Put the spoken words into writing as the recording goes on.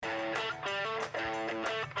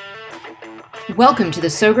Welcome to the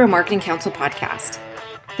SoGrow Marketing Council podcast.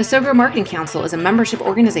 The SoGrow Marketing Council is a membership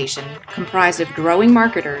organization comprised of growing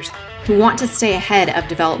marketers who want to stay ahead of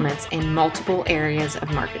developments in multiple areas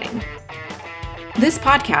of marketing. This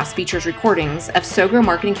podcast features recordings of SoGrow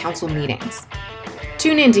Marketing Council meetings.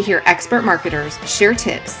 Tune in to hear expert marketers share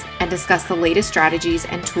tips and discuss the latest strategies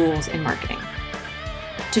and tools in marketing.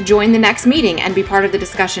 To join the next meeting and be part of the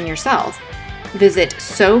discussion yourself, visit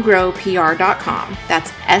sogrowpr.com. That's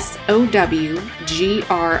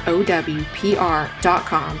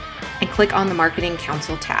SOWGROWPR.com and click on the Marketing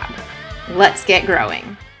Council tab. Let's get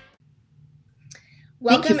growing.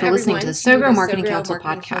 Thank you for listening to the SoGrow Marketing Council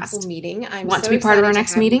podcast. Want to be part of our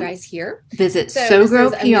next meeting? Visit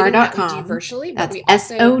sogrowpr.com. That's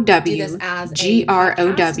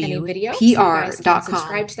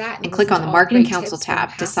SOWGROWPR.com and click on the Marketing Council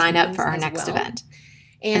tab to sign up for our next event.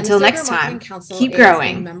 And until next time, keep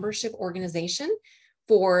growing. A membership organization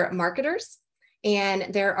for marketers.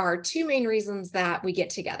 And there are two main reasons that we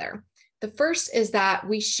get together. The first is that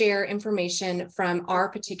we share information from our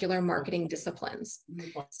particular marketing disciplines.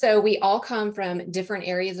 So we all come from different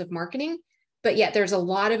areas of marketing, but yet there's a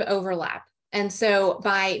lot of overlap. And so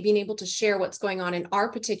by being able to share what's going on in our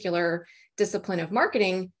particular discipline of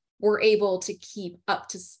marketing, we're able to keep up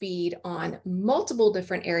to speed on multiple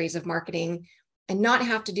different areas of marketing and not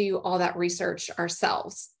have to do all that research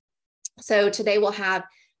ourselves. So today we'll have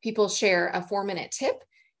people share a 4-minute tip.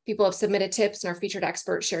 People have submitted tips and our featured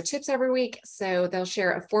experts share tips every week. So they'll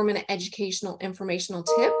share a 4-minute educational, informational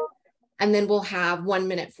tip. And then we'll have 1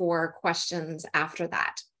 minute for questions after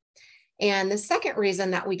that. And the second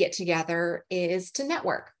reason that we get together is to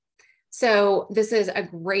network. So this is a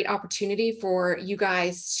great opportunity for you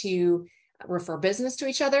guys to refer business to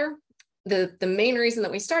each other. The main reason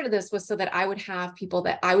that we started this was so that I would have people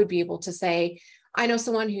that I would be able to say, I know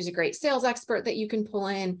someone who's a great sales expert that you can pull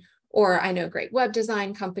in, or I know a great web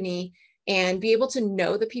design company, and be able to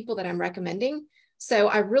know the people that I'm recommending. So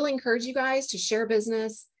I really encourage you guys to share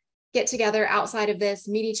business, get together outside of this,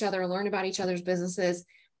 meet each other, learn about each other's businesses.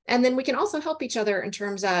 And then we can also help each other in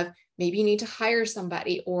terms of maybe you need to hire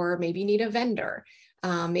somebody, or maybe you need a vendor.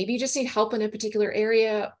 Maybe you just need help in a particular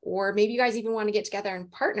area, or maybe you guys even want to get together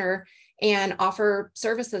and partner and offer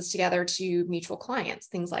services together to mutual clients,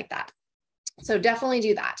 things like that. So definitely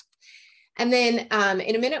do that. And then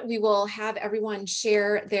in a minute, we will have everyone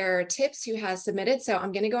share their tips who has submitted. So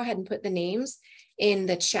I'm going to go ahead and put the names in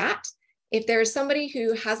the chat. If there's somebody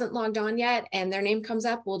who hasn't logged on yet and their name comes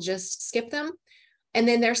up, we'll just skip them. And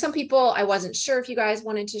then there's some people, I wasn't sure if you guys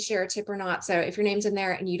wanted to share a tip or not. So if your name's in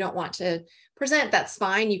there and you don't want to present, that's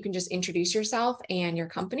fine. You can just introduce yourself and your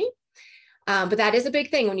company. But that is a big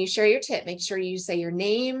thing. When you share your tip, make sure you say your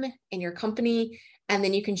name and your company, and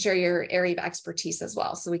then you can share your area of expertise as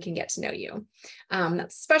well, so we can get to know you.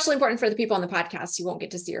 That's especially important for the people on the podcast who won't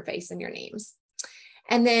get to see your face and your names.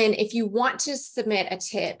 And then if you want to submit a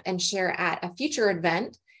tip and share at a future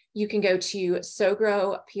event, you can go to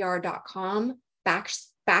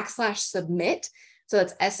sogrowpr.com/submit. So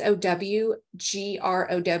that's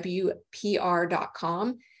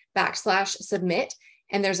SOWGROWPR.com/submit.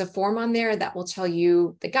 And there's a form on there that will tell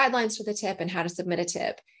you the guidelines for the tip and how to submit a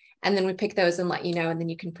tip. And then we pick those and let you know, and then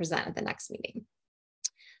you can present at the next meeting.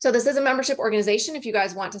 So this is a membership organization. If you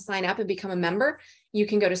guys want to sign up and become a member, you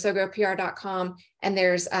can go to sogrowpr.com and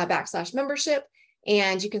there's a /membership,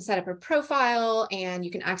 and you can set up a profile and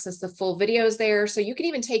you can access the full videos there. So you can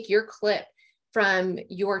even take your clip from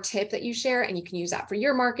your tip that you share and you can use that for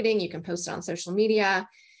your marketing. You can post it on social media.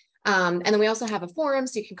 And then we also have a forum,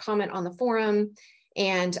 so you can comment on the forum.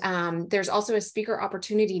 And there's also a speaker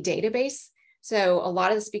opportunity database. So a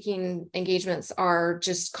lot of the speaking engagements are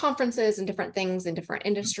just conferences and different things in different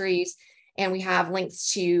industries. And we have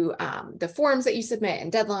links to the forums that you submit and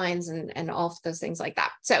deadlines and all of those things like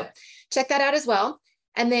that. So check that out as well.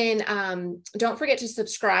 And then don't forget to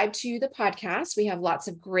subscribe to the podcast. We have lots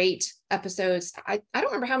of great episodes. I don't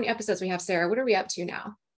remember how many episodes we have, Sarah. What are we up to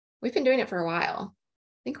now? We've been doing it for a while.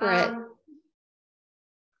 I think we're at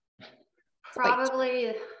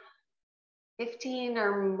probably 15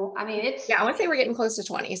 or more. I mean, it's, yeah, I want to say we're getting close to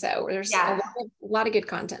 20. So there's a lot of good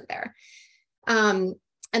content there. And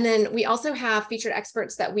then we also have featured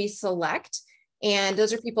experts that we select. And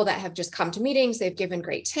those are people that have just come to meetings. They've given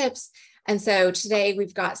great tips. And so today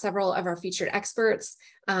we've got several of our featured experts.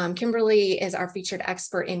 Kimberly is our featured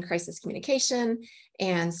expert in crisis communication,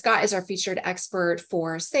 and Scott is our featured expert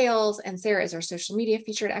for sales, and Sarah is our social media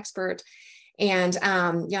featured expert. And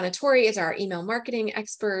Yana Tori is our email marketing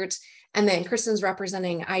expert. And then Kristen's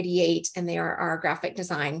representing ID8, and they are our graphic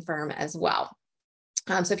design firm as well.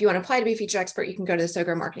 So if you want to apply to be a feature expert, you can go to the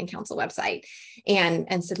SoGrow Marketing Council website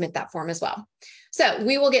and submit that form as well. So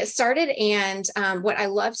we will get started. And what I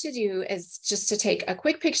love to do is just to take a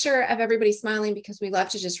quick picture of everybody smiling, because we love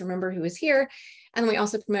to just remember who is here. And we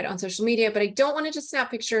also promote it on social media, but I don't want to just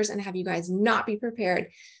snap pictures and have you guys not be prepared.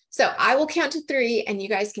 So I will count to 3 and you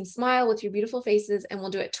guys can smile with your beautiful faces, and we'll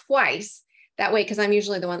do it twice that way, because I'm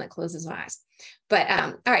usually the one that closes my eyes. But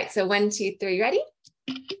all right, so 1, 2, 3, ready?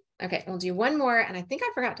 Okay, we'll do one more. And I think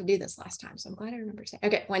I forgot to do this last time, so I'm glad I remembered to.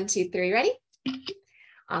 Okay, 1, 2, 3, ready?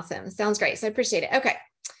 Awesome, sounds great. So I appreciate it. Okay,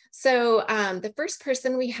 so the first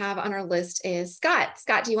person we have on our list is Scott.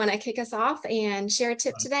 Scott, do you want to kick us off and share a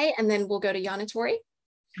tip today? And then we'll go to Yana Tori.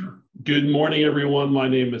 Good morning, everyone. My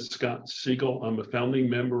name is Scott Siegel. I'm a founding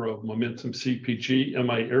member of Momentum CPG, and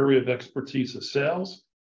my area of expertise is sales,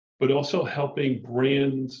 but also helping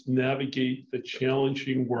brands navigate the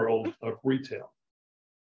challenging world of retail.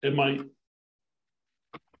 And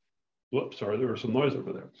whoops, sorry, there was some noise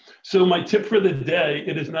over there. So my tip for the day,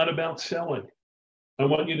 it is not about selling. I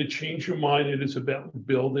want you to change your mind. It is about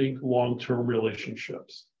building long-term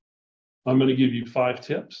relationships. I'm going to give you 5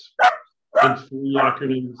 tips and 3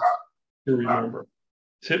 acronyms to remember.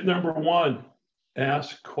 Tip number 1,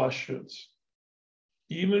 ask questions.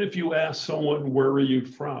 Even if you ask someone, where are you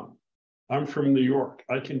from? I'm from New York.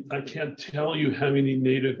 I can't tell you how many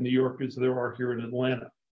native New Yorkers there are here in Atlanta.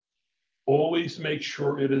 Always make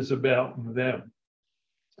sure it is about them.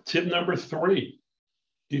 Tip number 3,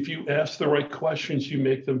 if you ask the right questions, you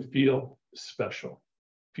make them feel special.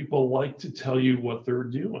 People like to tell you what they're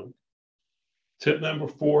doing. Tip number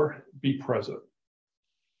 4, be present.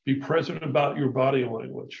 Be present about your body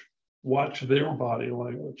language. Watch their body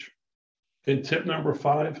language. And tip number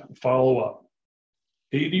 5, follow up.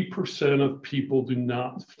 80% of people do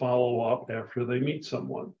not follow up after they meet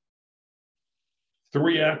someone.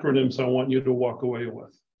 3 acronyms I want you to walk away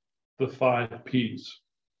with. The 5 Ps.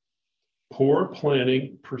 Poor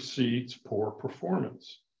planning precedes poor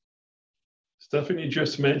performance. Stephanie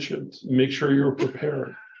just mentioned, make sure you're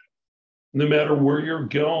prepared. No matter where you're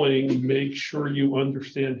going, make sure you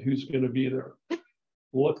understand who's going to be there.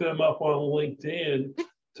 Look them up on LinkedIn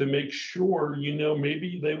to make sure you know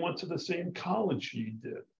maybe they went to the same college you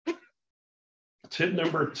did. Tip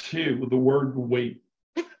number 2, the word wait.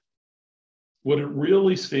 What it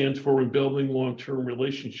really stands for in building long-term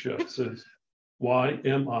relationships is, why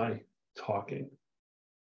am I talking?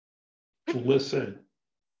 Listen,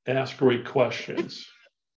 ask great questions.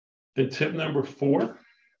 And tip number 4,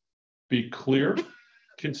 be clear,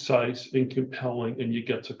 concise, and compelling, and you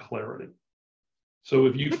get to clarity. So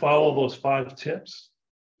if you follow those 5 tips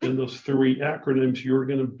and those 3 acronyms, you're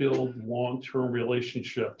going to build long-term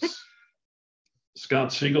relationships.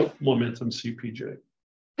 Scott Siegel, Momentum CPG.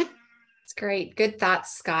 That's great. Good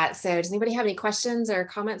thoughts, Scott. So does anybody have any questions or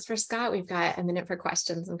comments for Scott? We've got a minute for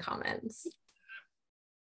questions and comments.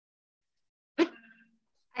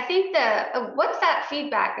 I think what's that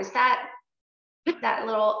feedback? Is that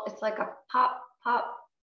little, it's like a pop.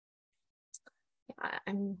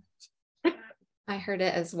 I heard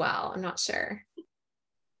it as well. I'm not sure.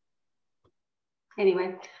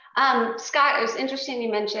 Anyway, Scott, it was interesting you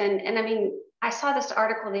mentioned, and I mean, I saw this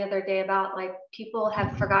article the other day about like people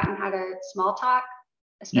have forgotten how to small talk,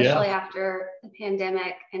 especially after the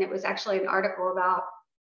pandemic. And it was actually an article about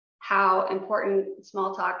how important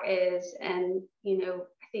small talk is. And, you know,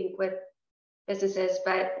 I think with businesses,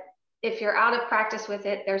 but if you're out of practice with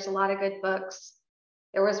it, there's a lot of good books.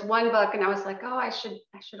 There was one book and I was like, oh, I should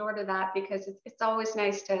order that, because it's always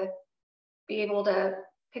nice to be able to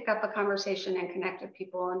pick up a conversation and connect with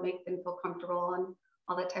people and make them feel comfortable and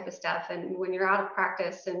all that type of stuff. And when you're out of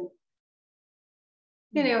practice, and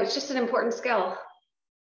you know, it's just an important skill.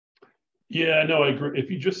 Yeah, no, I agree. If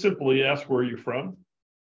you just simply ask where you're from,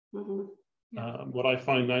 what I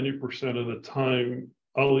find 90% of the time,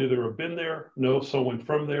 I'll either have been there, know someone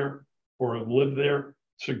from there, or have lived there.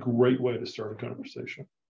 It's a great way to start a conversation.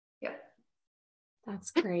 Yeah.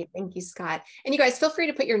 That's great. Thank you, Scott. And you guys feel free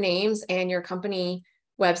to put your names and your company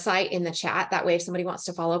website in the chat. That way, if somebody wants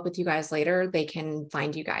to follow up with you guys later, they can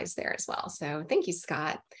find you guys there as well. So thank you,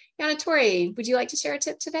 Scott. Yana Tori, would you like to share a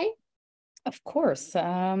tip today? Of course.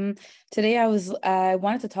 Today I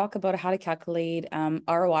wanted to talk about how to calculate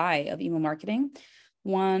ROI of email marketing.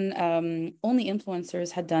 Only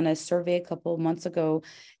Influencers had done a survey a couple of months ago,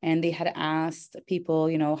 and they had asked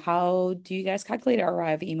people, you know, how do you guys calculate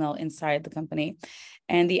ROI of email inside the company?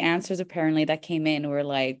 And the answers apparently that came in were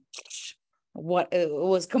like, what, it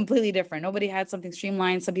was completely different. Nobody had something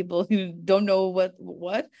streamlined. Some people who don't know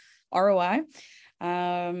what ROI.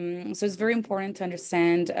 So it's very important to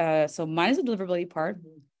understand. So mine is the deliverability part.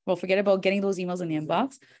 Well, forget about getting those emails in the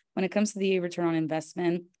inbox. When it comes to the return on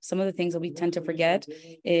investment, some of the things that we tend to forget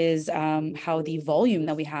is how the volume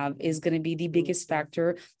that we have is going to be the biggest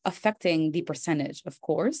factor affecting the percentage, of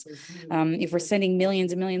course. If we're sending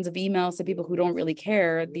millions and millions of emails to people who don't really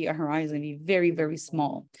care, the ROI is going to be very, very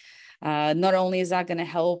small. Not only is that going to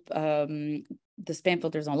help the spam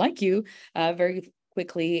filters not like you very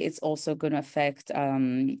quickly, it's also going to affect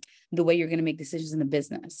the way you're going to make decisions in the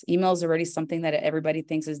business. Email is already something that everybody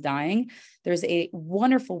thinks is dying. There's a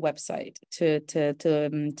wonderful website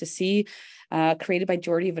to see, created by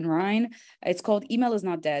Jordi Van Rijn. It's called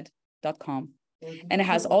emailisnotdead.com. And it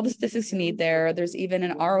has all the statistics you need there. There's even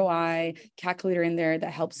an ROI calculator in there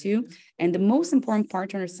that helps you. And the most important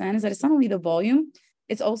part to understand is that it's not only the volume,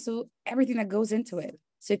 it's also everything that goes into it.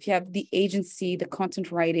 So if you have the agency, the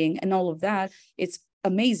content writing, and all of that, it's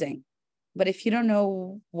amazing. But if you don't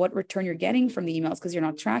know what return you're getting from the emails because you're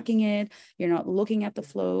not tracking it, you're not looking at the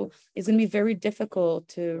flow, it's going to be very difficult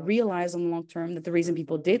to realize on the long term that the reason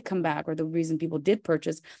people did come back or the reason people did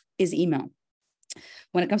purchase is email.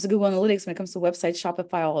 When it comes to Google Analytics, when it comes to websites,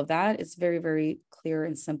 Shopify, all of that, it's very, very clear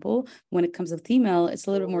and simple. When it comes to email, it's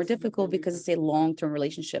a little bit more difficult because it's a long-term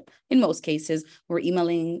relationship. In most cases, we're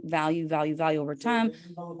emailing value over time,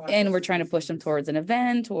 and we're trying to push them towards an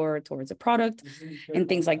event or towards a product and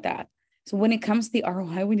things like that. So when it comes to the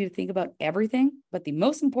ROI, we need to think about everything. But the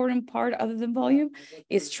most important part, other than volume,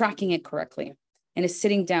 is tracking it correctly. And is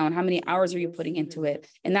sitting down, how many hours are you putting into it?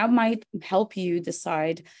 And that might help you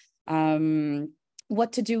decide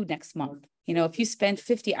what to do next month. You know, if you spent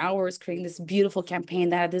 50 hours creating this beautiful campaign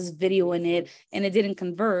that had this video in it and it didn't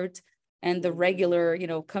convert, and the regular,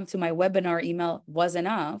 come to my webinar email was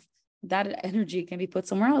enough, that energy can be put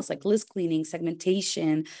somewhere else, like list cleaning,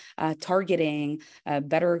 segmentation, targeting,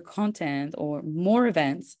 better content, or more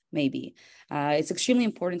events, maybe. It's extremely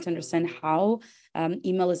important to understand how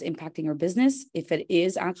email is impacting your business, if it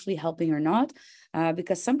is actually helping or not,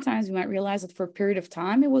 because sometimes you might realize that for a period of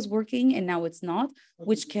time it was working and now it's not,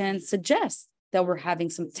 which can suggest that we're having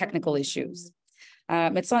some technical issues.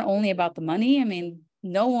 It's not only about the money. I mean,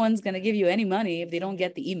 no one's going to give you any money if they don't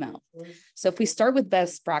get the email. So if we start with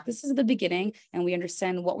best practices at the beginning and we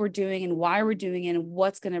understand what we're doing and why we're doing it and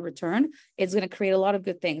what's going to return, it's going to create a lot of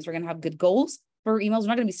good things. We're going to have good goals for emails. We're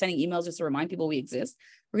not going to be sending emails just to remind people we exist.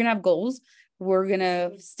 We're going to have goals. We're going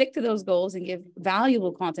to stick to those goals and give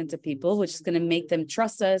valuable content to people, which is going to make them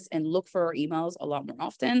trust us and look for our emails a lot more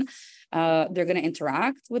often. They're going to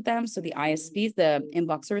interact with them. So the ISPs, the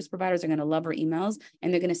inbox service providers, are going to love our emails,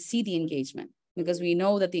 and they're going to see the engagement, because we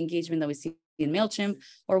know that the engagement that we see in MailChimp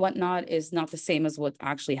or whatnot is not the same as what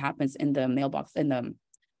actually happens in the mailbox, in the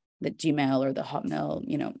Gmail or the Hotmail,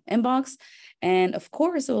 inbox. And of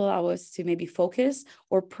course, it will allow us to maybe focus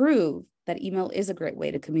or prove that email is a great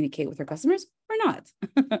way to communicate with our customers or not.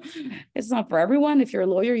 It's not for everyone. If you're a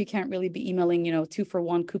lawyer, you can't really be emailing,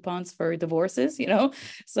 2-for-1 coupons for divorces,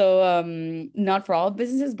 So not for all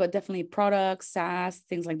businesses, but definitely products, SaaS,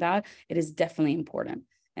 things like that. It is definitely important.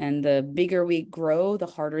 And the bigger we grow, the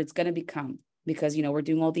harder it's going to become, because, we're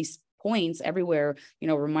doing all these points everywhere,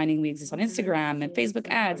 reminding we exist on Instagram and Facebook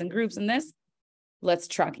ads and groups and this. Let's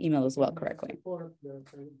track email as well correctly.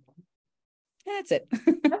 That's it.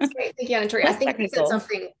 That's great. Thank you, Anna-Tori. I think that's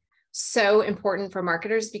something so important for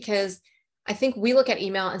marketers, because I think we look at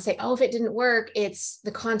email and say, oh, if it didn't work, it's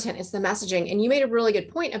the content, it's the messaging. And you made a really good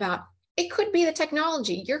point about it could be the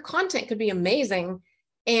technology. Your content could be amazing,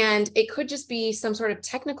 and it could just be some sort of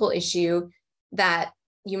technical issue that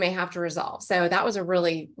you may have to resolve. So that was a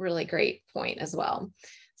really, really great point as well.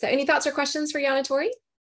 So any thoughts or questions for Anna-Tori?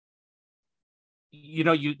 You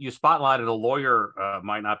spotlighted a lawyer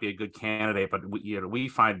might not be a good candidate, but we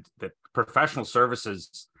find that professional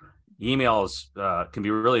services emails can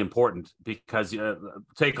be really important, because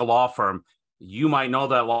take a law firm. You might know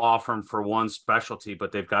that law firm for one specialty,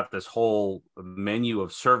 but they've got this whole menu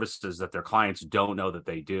of services that their clients don't know that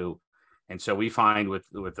they do. And so we find with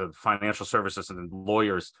the financial services and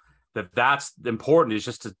lawyers that's important, is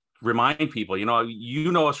just to remind people,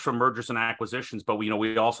 you know us from mergers and acquisitions, but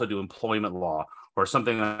we also do employment law or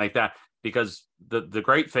something like that, because the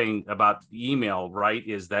great thing about email, right,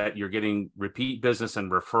 is that you're getting repeat business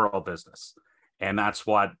and referral business. And that's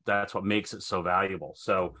what makes it so valuable.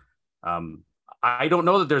 So I don't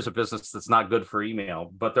know that there's a business that's not good for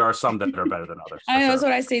email, but there are some that are better than others. I know, that's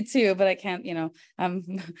what I say too, but I can't,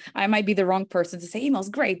 I might be the wrong person to say email's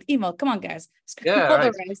great. Email, come on, guys. Yeah,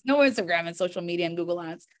 right. No Instagram and social media and Google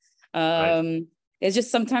Ads. Right. It's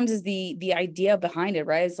just sometimes is the idea behind it,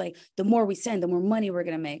 right? It's like the more we send, the more money we're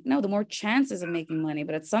going to make. No, the more chances of making money.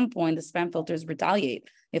 But at some point, the spam filters retaliate.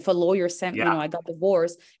 If a lawyer sent, I got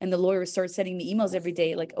divorced and the lawyer starts sending me emails every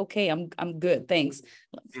day, like, okay, I'm good. Thanks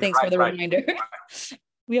for the reminder.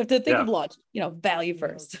 We have to think of value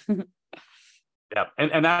first. Yeah.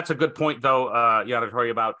 And that's a good point, though,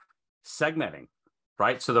 Tori, about segmenting.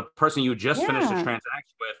 Right. So the person you just finished a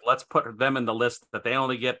transaction with, let's put them in the list that they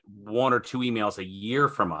only get 1 or 2 emails a year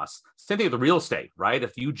from us. Same thing with the real estate, right?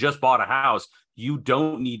 If you just bought a house, you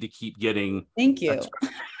don't need to keep getting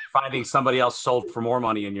finding somebody else sold for more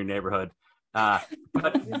money in your neighborhood.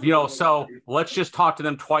 So let's just talk to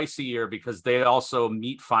them twice a year because they also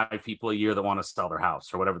meet 5 people a year that want to sell their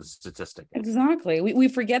house or whatever the statistic is. Exactly. We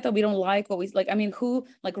forget that we don't like what we like. I mean,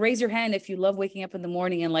 raise your hand if you love waking up in the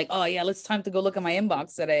morning and like, oh yeah, it's time to go look at my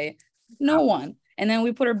inbox today. No one. And then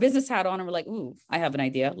we put our business hat on and we're like, ooh, I have an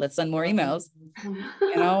idea. Let's send more emails.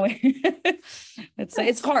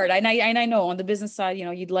 It's hard. And I know on the business side,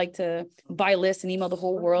 you'd like to buy lists and email the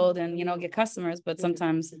whole world and, get customers, but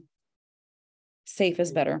sometimes safe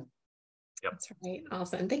is better. Yep. That's right.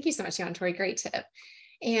 Awesome. Thank you so much, Tori. Great tip.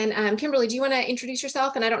 And Kimberly, do you want to introduce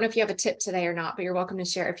yourself? And I don't know if you have a tip today or not, but you're welcome to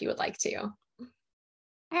share if you would like to.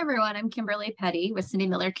 Hi, everyone. I'm Kimberly Petty with Cindy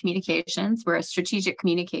Miller Communications. We're a strategic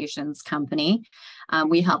communications company.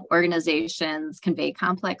 We help organizations convey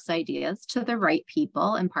complex ideas to the right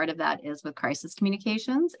people. And part of that is with crisis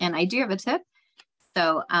communications. And I do have a tip.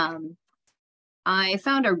 So I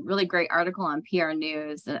found a really great article on PR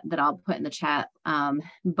News that I'll put in the chat,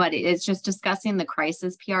 but it's just discussing the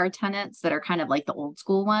crisis PR tenets that are kind of like the old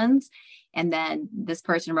school ones. And then this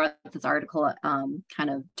person wrote this article kind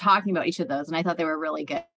of talking about each of those. And I thought they were really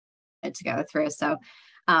good to go through. So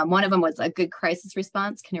one of them was a good crisis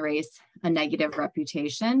response can erase a negative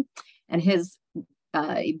reputation. And his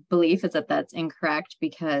belief is that that's incorrect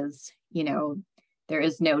because, there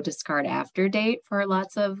is no discard after date for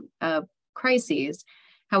lots of crises.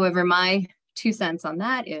 However, my 2 cents on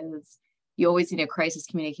that is you always need a crisis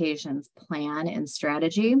communications plan and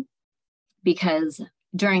strategy, because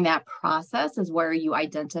during that process is where you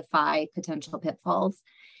identify potential pitfalls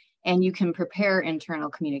and you can prepare internal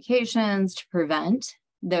communications to prevent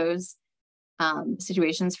those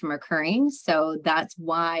situations from occurring. So that's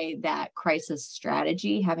why that crisis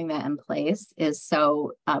strategy, having that in place, is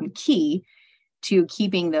so key to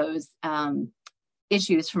keeping those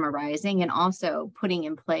issues from arising, and also putting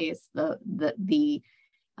in place the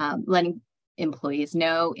letting employees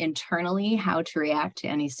know internally how to react to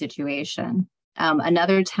any situation.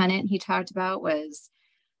 Another tenet he talked about was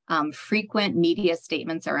frequent media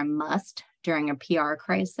statements are a must during a PR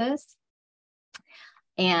crisis.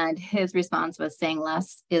 And his response was saying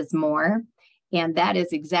less is more. And that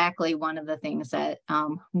is exactly one of the things that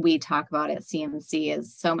we talk about at CMC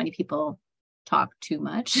is so many people talk too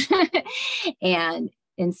much. And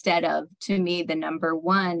instead of, to me, the number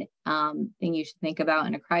one thing you should think about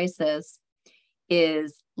in a crisis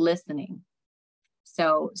is listening.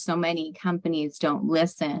 So many companies don't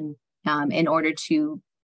listen in order to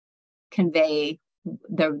convey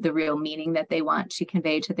the real meaning that they want to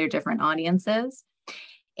convey to their different audiences.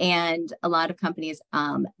 And a lot of companies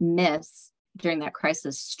miss during that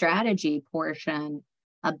crisis strategy portion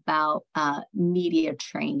about media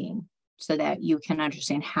training so that you can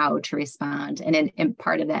understand how to respond. And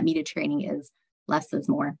part of that media training is less is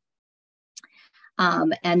more.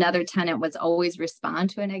 Another tenet was always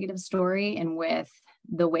respond to a negative story. And with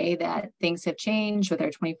the way that things have changed with our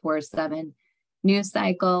 24/7 news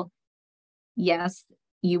cycle, yes,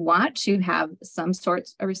 you want to have some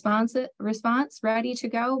sorts of response ready to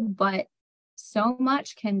go, but so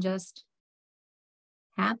much can just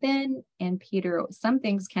happen and some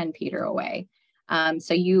things can peter away.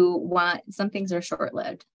 So some things are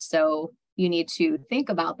short-lived. So you need to think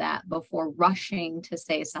about that before rushing to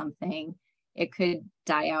say something. It could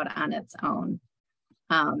die out on its own.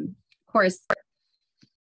 Of course,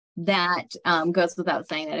 that goes without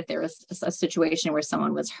saying that if there was a situation where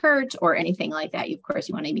someone was hurt or anything like that, of course,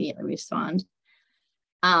 you want to immediately respond.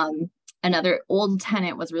 Another old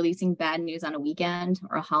tenet was releasing bad news on a weekend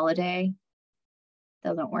or a holiday.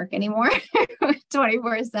 Doesn't work anymore.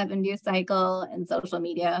 24/7 news cycle and social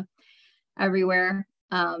media everywhere.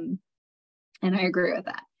 And I agree with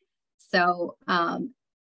that. So, and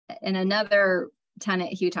another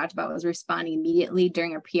tenet he talked about was responding immediately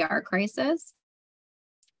during a PR crisis.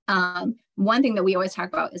 One thing that we always talk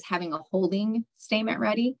about is having a holding statement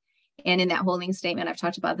ready. And in that holding statement, I've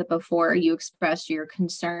talked about that before, you express your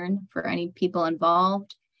concern for any people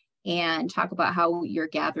involved. and talk about how you're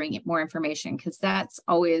gathering more information, because that's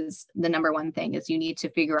always the number one thing is you need to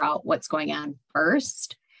figure out what's going on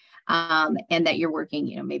first. And that you're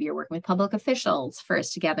working, maybe you're working with public officials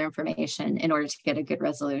first to gather information in order to get a good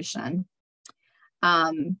resolution.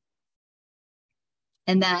 And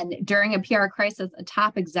then during a PR crisis, a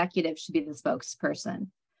top executive should be the spokesperson.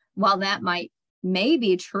 While that may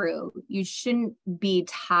be true, you shouldn't be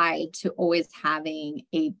tied to always having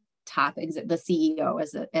a the CEO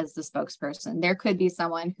as the spokesperson. There could be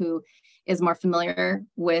someone who is more familiar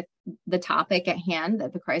with the topic at hand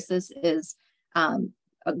that the crisis is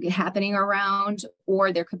happening around,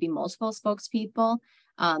 or there could be multiple spokespeople.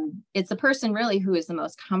 It's the person really who is the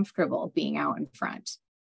most comfortable being out in front.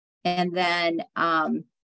 And then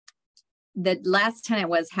the last tenet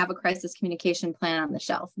was have a crisis communication plan on the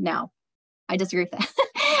shelf. Now, I disagree with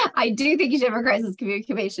that. I do think you should have a crisis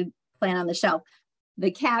communication plan on the shelf.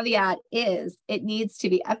 The caveat is it needs to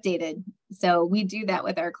be updated. So we do that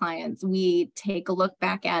with our clients. We take a look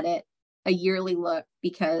back at it, a yearly look,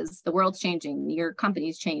 because the world's changing, your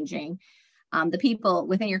company's changing, the people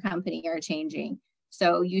within your company are changing.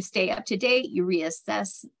 So you stay up to date, you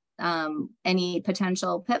reassess any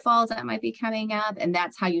potential pitfalls that might be coming up, and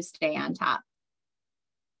that's how you stay on top.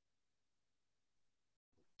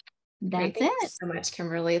 That's Thank it. you so much,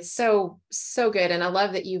 Kimberly. It's so good. And I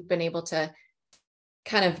love that you've been able to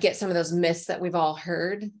kind of get some of those myths that we've all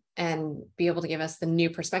heard and be able to give us the new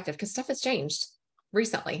perspective, because stuff has changed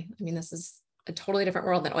recently. I mean, this is a totally different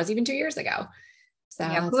world than it was even 2 years ago. So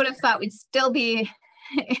yeah, who would have thought we'd still be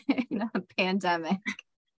in a pandemic?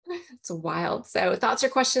 It's wild. So thoughts or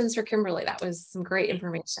questions for Kimberly? That was some great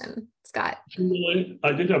information. Scott. Kimberly,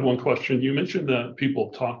 I did have one question. You mentioned that people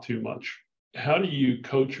talk too much. How do you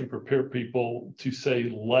coach and prepare people to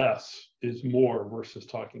say less is more versus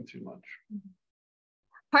talking too much?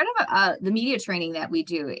 Part of the media training that we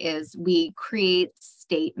do is we create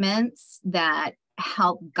statements that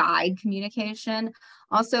help guide communication.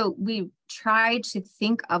 Also, we try to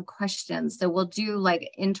think of questions. So we'll do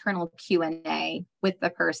like internal Q&A with the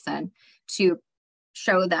person to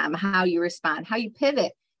show them how you respond, how you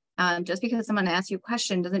pivot. Just because someone asks you a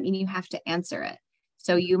question doesn't mean you have to answer it.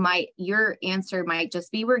 So your answer might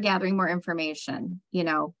just be, we're gathering more information,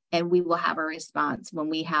 and we will have a response when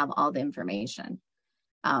we have all the information.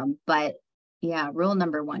 But yeah, rule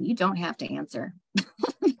number one, you don't have to answer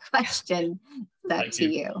the question set to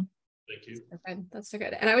you. Thank you. Okay, that's so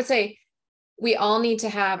good. And I would say we all need to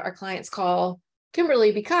have our clients call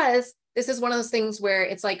Kimberly, because this is one of those things where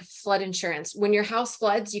it's like flood insurance. When your house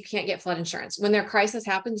floods, you can't get flood insurance. When their crisis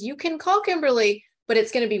happens, you can call Kimberly, but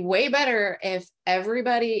it's going to be way better if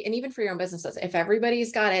everybody, and even for your own businesses, if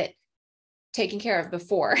everybody's got it taken care of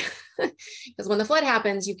before, because when the flood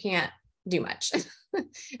happens, you can't do much.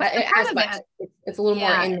 It's a little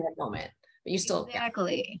more in that moment, but you still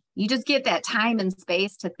exactly. You just get that time and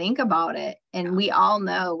space to think about it, and we all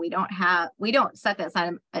know we don't set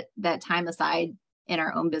that time aside in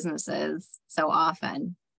our own businesses so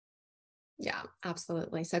often. Yeah,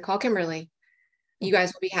 absolutely. So call Kimberly. You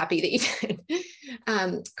guys will be happy that you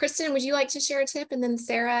did. Kristen, would you like to share a tip? And then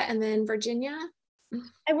Sarah, and then Virginia?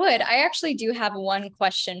 I would. I actually do have one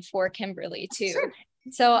question for Kimberly too. Sure.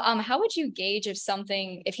 So how would you gauge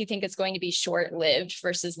if you think it's going to be short-lived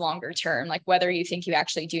versus longer term, like whether you think you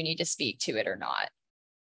actually do need to speak to it or not?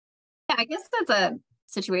 Yeah, I guess that's a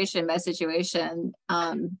situation by situation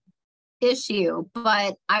issue,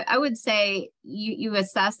 but I would say you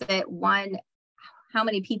assess it. One, how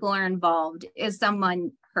many people are involved? Is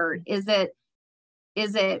someone hurt? Is it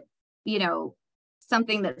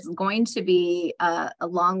something that's going to be a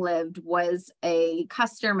long-lived? Was a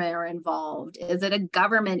customer involved? Is it a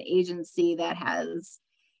government agency that has,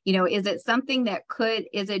 is it something that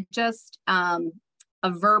is it just a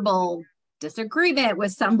verbal disagreement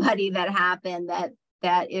with somebody that happened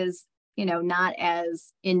that is, not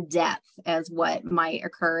as in depth as what might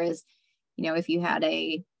occur as, if you had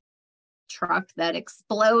a truck that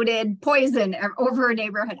exploded poison over a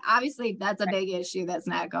neighborhood. Obviously, that's a big issue that's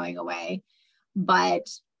not going away. But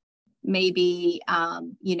maybe,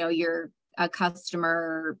 a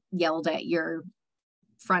customer yelled at your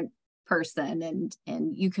front person,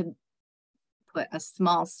 and you could put a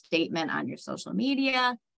small statement on your social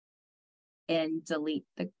media and delete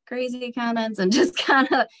the crazy comments and just kind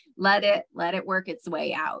of let it work its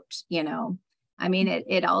way out. I mean,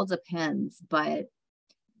 it all depends, but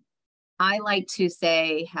I like to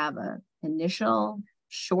say have an initial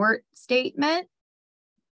short statement,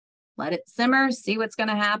 let it simmer, see what's going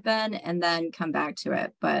to happen, and then come back to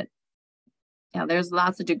it. But there's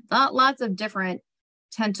lots of different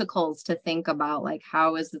tentacles to think about, like,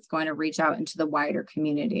 how is this going to reach out into the wider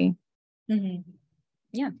community? Mm-hmm.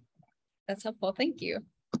 Yeah, that's helpful. Thank you.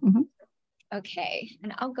 Mm-hmm. Okay,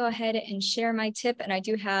 and I'll go ahead and share my tip, and I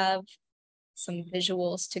do have some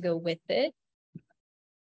visuals to go with it.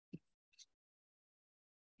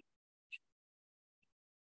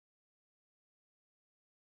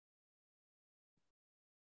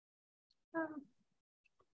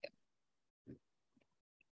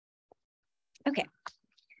 Okay.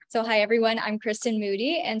 So hi, everyone. I'm Kristen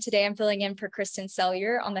Moody, and today I'm filling in for Kristen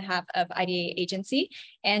Sellier on behalf of IDA Agency,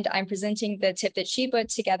 and I'm presenting the tip that she put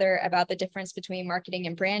together about the difference between marketing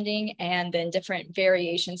and branding and then different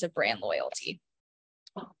variations of brand loyalty.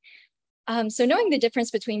 So knowing the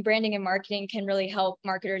difference between branding and marketing can really help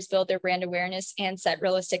marketers build their brand awareness and set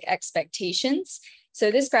realistic expectations. So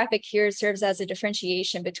this graphic here serves as a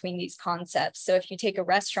differentiation between these concepts. So if you take a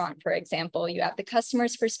restaurant, for example, you have the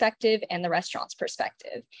customer's perspective and the restaurant's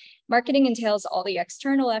perspective. Marketing entails all the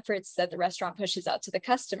external efforts that the restaurant pushes out to the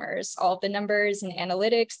customers, all of the numbers and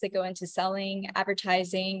analytics that go into selling,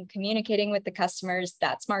 advertising, communicating with the customers,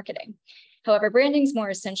 that's marketing. However, branding is more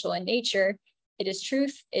essential in nature. It is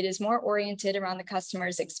truth. It is more oriented around the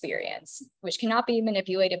customer's experience, which cannot be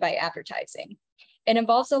manipulated by advertising. It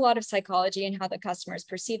involves a lot of psychology and how the customers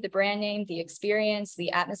perceive the brand name, the experience,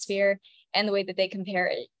 the atmosphere, and the way that they compare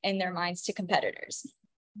it in their minds to competitors.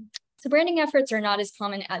 So branding efforts are not as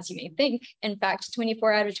common as you may think. In fact,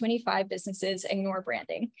 24 out of 25 businesses ignore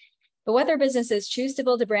branding. But whether businesses choose to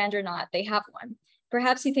build a brand or not, they have one.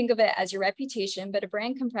 Perhaps you think of it as your reputation, but a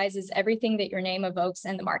brand comprises everything that your name evokes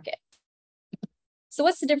in the market. So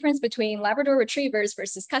what's the difference between Labrador Retrievers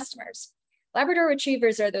versus customers? Labrador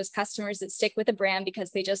Retrievers are those customers that stick with a brand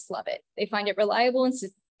because they just love it. They find it reliable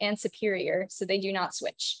and superior, so they do not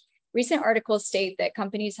switch. Recent articles state that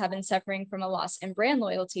companies have been suffering from a loss in brand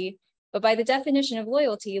loyalty, but by the definition of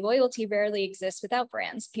loyalty, loyalty rarely exists without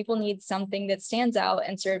brands. People need something that stands out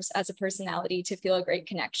and serves as a personality to feel a great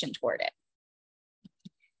connection toward it.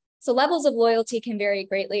 So levels of loyalty can vary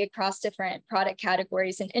greatly across different product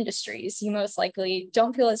categories and industries. You most likely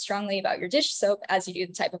don't feel as strongly about your dish soap as you do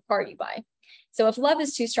the type of car you buy. So if love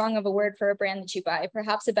is too strong of a word for a brand that you buy,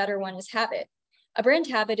 perhaps a better one is habit. A brand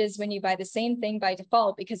habit is when you buy the same thing by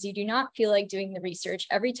default because you do not feel like doing the research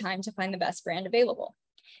every time to find the best brand available.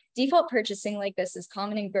 Default purchasing like this is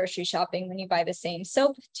common in grocery shopping when you buy the same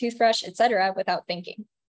soap, toothbrush, etc. without thinking.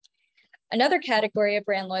 Another category of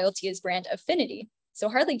brand loyalty is brand affinity. So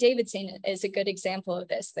Harley-Davidson is a good example of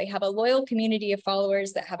this. They have a loyal community of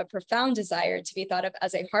followers that have a profound desire to be thought of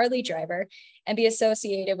as a Harley driver and be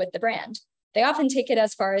associated with the brand. They often take it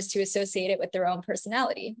as far as to associate it with their own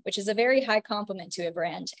personality, which is a very high compliment to a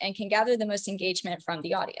brand and can gather the most engagement from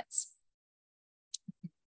the audience.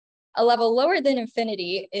 A level lower than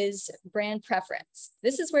affinity is brand preference.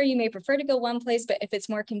 This is where you may prefer to go one place, but if it's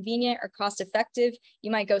more convenient or cost effective,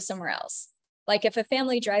 you might go somewhere else. Like if a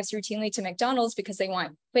family drives routinely to McDonald's because they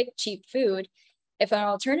want quick, cheap food, if an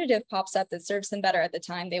alternative pops up that serves them better at the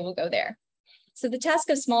time, they will go there. So the task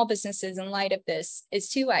of small businesses in light of this is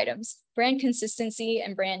two items: brand consistency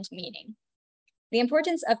and brand meaning. The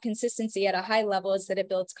importance of consistency at a high level is that it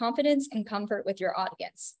builds confidence and comfort with your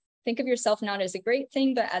audience. Think of yourself not as a great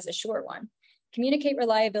thing, but as a sure one. Communicate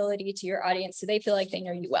reliability to your audience so they feel like they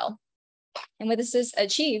know you well. And when this is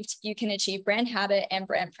achieved, you can achieve brand habit and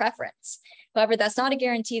brand preference. However, that's not a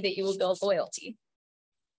guarantee that you will build loyalty.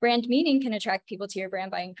 Brand meaning can attract people to your brand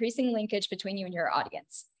by increasing linkage between you and your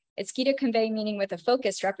audience. It's key to convey meaning with a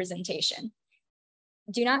focused representation.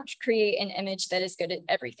 Do not create an image that is good at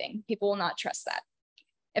everything. People will not trust that.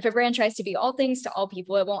 If a brand tries to be all things to all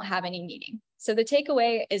people, it won't have any meaning. So the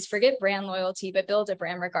takeaway is forget brand loyalty, but build a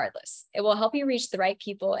brand regardless. It will help you reach the right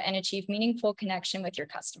people and achieve meaningful connection with your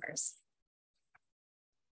customers.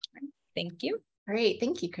 Thank you. Great.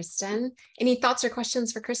 Thank you, Kristen. Any thoughts or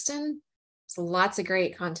questions for Kristen? There's lots of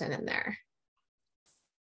great content in there.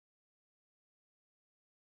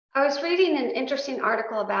 I was reading an interesting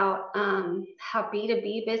article about how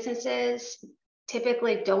B2B businesses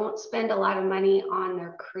typically don't spend a lot of money on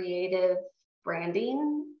their creative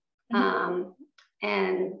branding,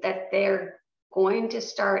 and that they're going to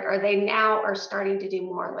start, or they now are starting to do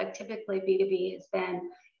more. Like typically B2B has been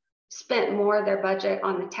spent more of their budget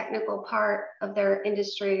on the technical part of their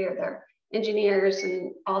industry or their engineers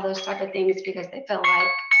and all those type of things because they felt like,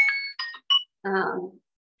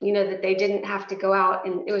 you know, that they didn't have to go out,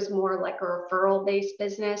 and it was more like a referral based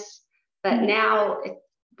business. But now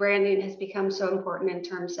branding has become so important in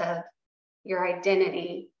terms of your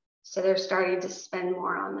identity. So they're starting to spend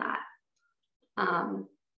more on that.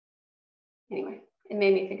 Anyway, it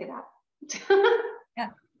made me think of that.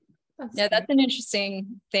 Yeah. That's an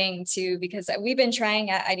interesting thing too, because we've been trying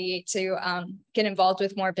at Ideate to get involved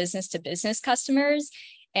with more business to business customers.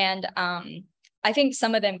 And I think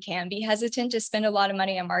some of them can be hesitant to spend a lot of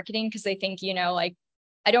money on marketing because they think, like,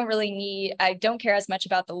 I don't care as much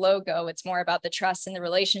about the logo. It's more about the trust and the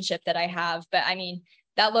relationship that I have. But I mean,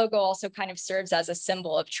 that logo also kind of serves as a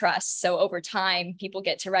symbol of trust. So over time, people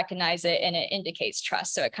get to recognize it and it indicates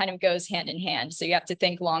trust. So it kind of goes hand in hand. So you have to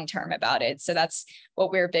think long-term about it. So that's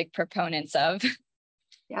what we're big proponents of.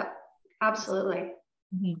 Yep, absolutely.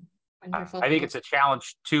 Mm-hmm. Wonderful. I think it's a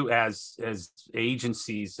challenge too, as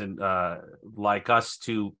agencies and like us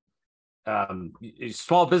to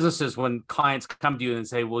small businesses, when clients come to you and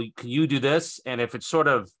say, well, can you do this? And if it's sort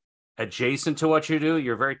of adjacent to what you do,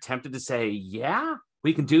 you're very tempted to say, yeah,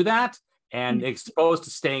 we can do that, and exposed to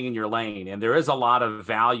staying in your lane. And there is a lot of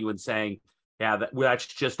value in saying, yeah, that's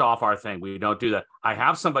just off our thing. We don't do that. I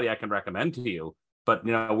have somebody I can recommend to you, but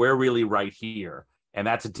we're really right here. And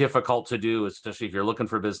that's difficult to do, especially if you're looking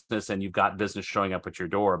for business and you've got business showing up at your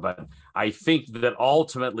door. But I think that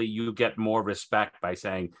ultimately you get more respect by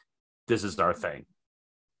saying, this is our thing.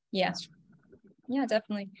 Yeah,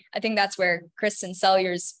 definitely. I think that's where Kristen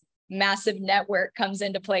Sellier's massive network comes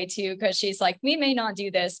into play too, because she's like, we may not do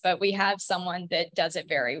this, but we have someone that does it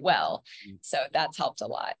very well. So that's helped a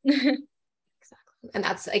lot.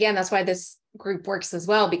 Exactly. And that's why this group works as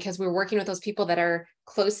well, because we're working with those people that are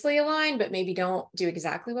closely aligned, but maybe don't do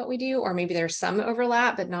exactly what we do, or maybe there's some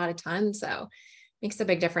overlap, but not a ton. So it makes a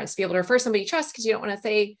big difference to be able to refer somebody you trust, because you don't want to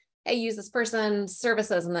say, hey, use this person's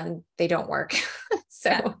services, and then they don't work.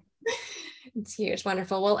 So it's huge.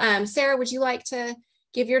 Wonderful. Well, Sarah, would you like to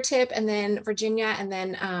give your tip, and then Virginia, and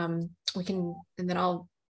then we can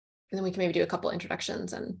maybe do a couple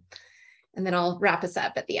introductions, and then I'll wrap us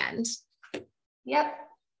up at the end. Yep,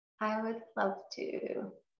 I would love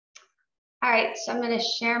to. All right, so I'm going to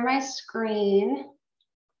share my screen.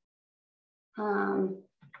 All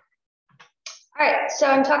right, so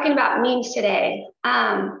I'm talking about memes today.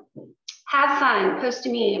 Have fun, post a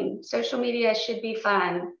meme. Social media should be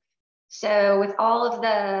fun. So with all of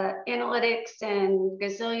the analytics and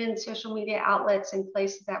gazillion social media outlets and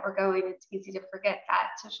places that we're going, it's easy to forget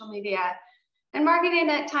that social media and marketing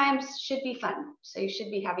at times should be fun. So you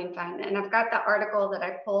should be having fun. And I've got the article that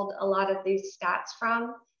I pulled a lot of these stats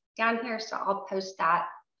from down here. So I'll post that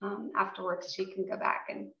afterwards, so you can go back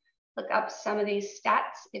and look up some of these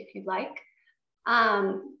stats if you'd like.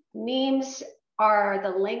 Memes are the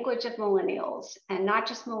language of millennials, and not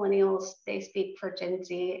just millennials, they speak for Gen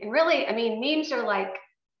Z. And really, I mean, memes are like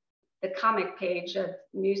the comic page of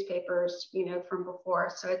newspapers, from before.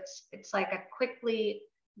 So it's like a quickly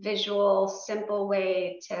visual, simple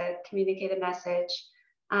way to communicate a message.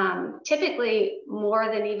 Typically, more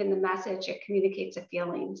than even the message, it communicates a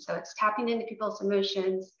feeling. So it's tapping into people's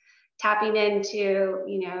emotions, tapping into,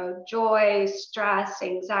 joy, stress,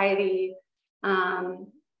 anxiety,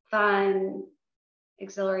 fun,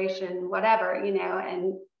 exhilaration, whatever,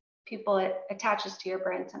 and people, it attaches to your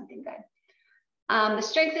brain something good. The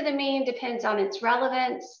strength of the meme depends on its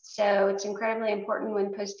relevance. So it's incredibly important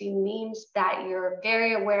when posting memes that you're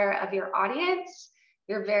very aware of your audience,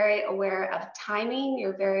 you're very aware of timing,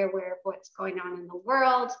 you're very aware of what's going on in the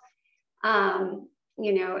world, and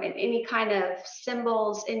any kind of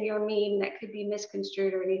symbols in your meme that could be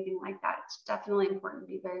misconstrued or anything like that. It's definitely important to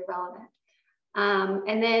be very relevant.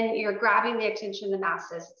 And then you're grabbing the attention of the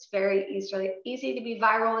masses. It's very easy to be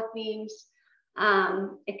viral with memes.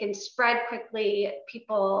 It can spread quickly.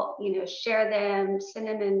 People, share them, send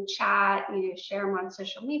them in chat, share them on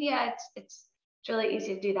social media. It's really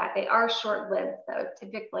easy to do that. They are short-lived though.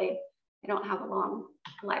 Typically, they don't have a long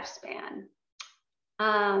lifespan.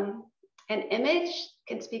 An image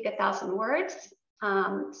can speak 1,000 words.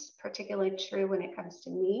 It's particularly true when it comes to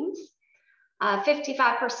memes.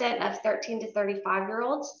 55% of 13 to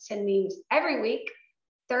 35-year-olds send memes every week.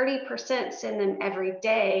 30% send them every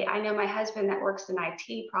day. I know my husband that works in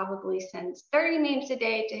IT probably sends 30 memes a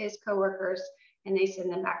day to his coworkers, and they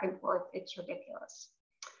send them back and forth. It's ridiculous.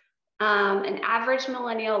 An average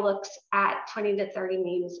millennial looks at 20 to 30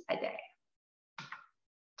 memes a day.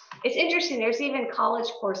 It's interesting. There's even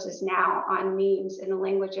college courses now on memes and the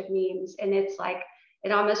language of memes, and it's like,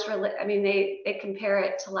 it almost really, they compare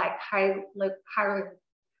it to like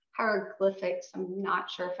hieroglyphics. I'm not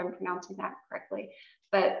sure if I'm pronouncing that correctly,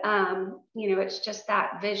 but it's just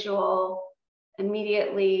that visual,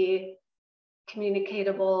 immediately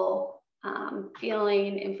communicatable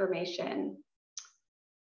feeling information.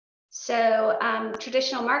 So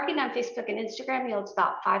traditional marketing on Facebook and Instagram yields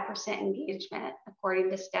about 5% engagement, according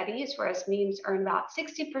to studies, whereas memes earn about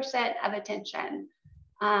 60% of attention.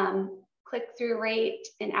 click-through rate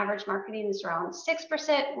in average marketing is around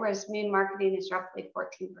 6%, whereas meme marketing is roughly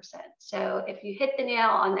 14%. So if you hit the nail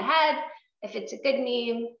on the head, if it's a good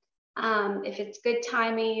meme, if it's good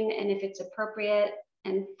timing, and if it's appropriate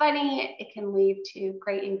and funny, it can lead to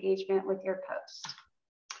great engagement with your post.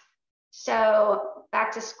 So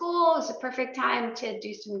back to school is a perfect time to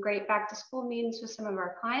do some great back to school memes with some of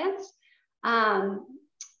our clients.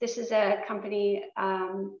 This is a company,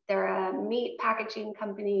 they're a meat packaging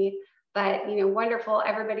company, but wonderful.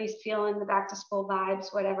 Everybody's feeling the back to school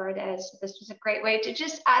vibes, whatever it is. So this was a great way to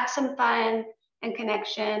just add some fun and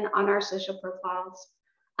connection on our social profiles.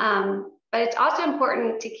 But it's also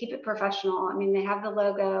important to keep it professional. I mean, they have the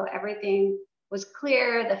logo, everything was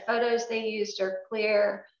clear. The photos they used are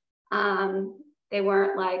clear. They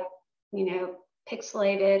weren't like,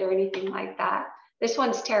 pixelated or anything like that. This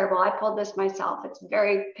one's terrible. I pulled this myself. It's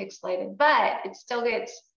very pixelated, but it still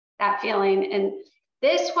gets that feeling. And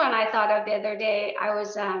this one I thought of the other day. I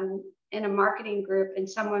was in a marketing group and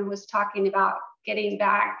someone was talking about getting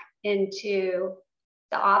back into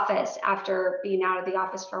the office after being out of the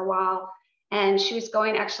office for a while. And she was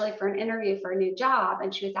going actually for an interview for a new job.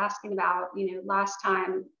 And she was asking about, last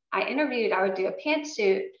time I interviewed, I would do a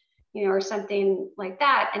pantsuit, or something like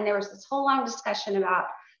that. And there was this whole long discussion about,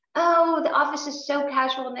 oh, the office is so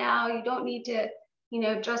casual now. You don't need to,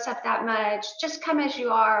 dress up that much. Just come as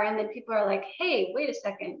you are. And then people are like, hey, wait a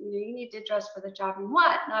second. You need to dress for the job you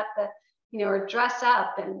want, not the, or dress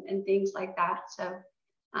up and things like that. So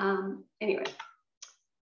anyway,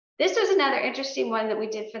 this was another interesting one that we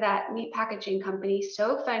did for that meat packaging company.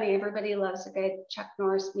 So funny. Everybody loves a good Chuck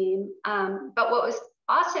Norris meme. But what was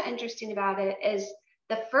also interesting about it is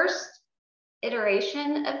the first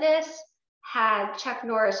iteration of this had Chuck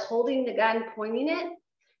Norris holding the gun, pointing it.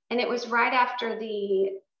 And it was right after the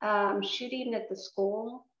shooting at the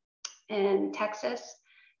school in Texas.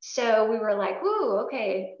 So we were like, ooh,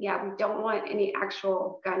 okay, yeah, we don't want any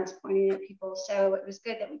actual guns pointing at people. So it was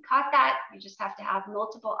good that we caught that. You just have to have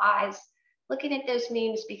multiple eyes looking at those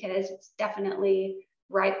memes because it's definitely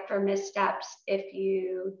ripe for missteps if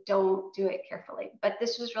you don't do it carefully. But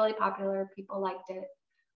this was really popular. People liked it.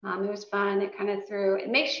 It was fun. It kind of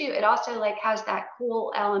it also like has that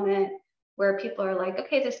cool element where people are like,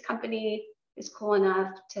 okay, this company is cool enough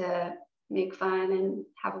to make fun and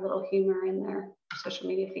have a little humor in their social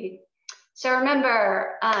media feed. So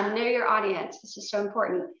remember, know your audience. This is so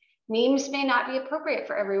important. Memes may not be appropriate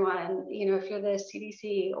for everyone. If you're the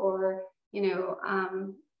CDC or,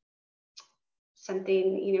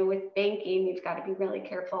 something, with banking, you've got to be really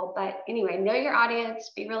careful. But anyway, know your audience,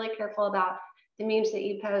 be really careful about the memes that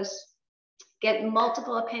you post, get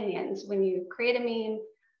multiple opinions. When you create a meme,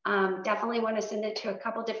 definitely want to send it to a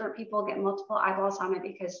couple different people, get multiple eyeballs on it,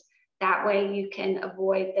 because that way you can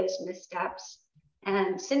avoid those missteps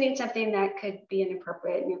and sending something that could be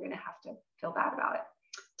inappropriate and you're going to have to feel bad about it.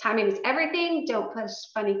 Timing is everything. Don't post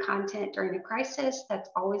funny content during a crisis. That's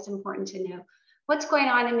always important to know what's going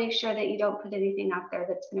on and make sure that you don't put anything out there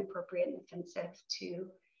that's inappropriate and offensive to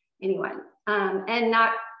anyone. And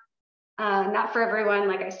not for everyone,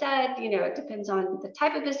 like I said, it depends on the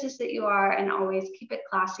type of business that you are, and always keep it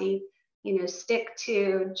classy. Stick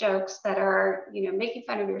to jokes that are, making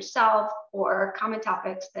fun of yourself or common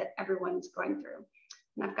topics that everyone's going through.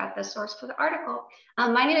 And I've got the source for the article.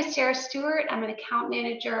 My name is Sarah Stewart. I'm an account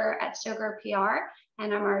manager at Sogar PR,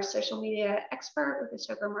 and I'm our social media expert with the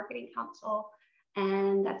Sogar Marketing Council.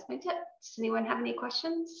 And that's my tip. Does anyone have any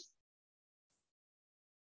questions?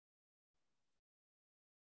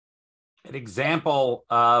 An example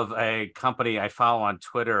of a company I follow on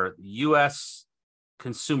Twitter, U.S.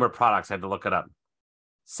 Consumer Products, I had to look it up.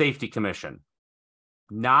 Safety Commission.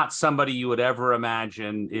 Not somebody you would ever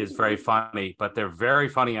imagine is very funny, but they're very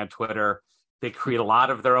funny on Twitter. They create a lot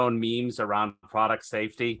of their own memes around product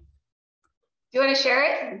safety. Do you want to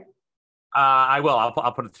share it? I will.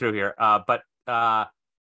 I'll put it through here. But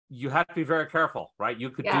you have to be very careful, right? You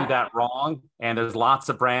could do that wrong. And there's lots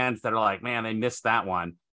of brands that are like, man, they missed that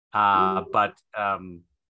one. I'll put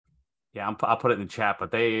it in the chat,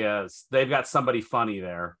 but they've got somebody funny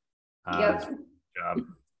there.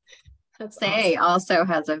 Say also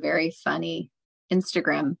has a very funny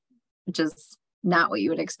Instagram, which is not what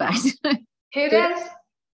you would expect. Who does?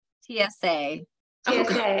 TSA.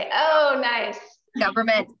 TSA. Oh, nice.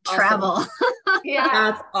 Government travel. Yeah,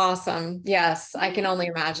 that's awesome. Yes, I can only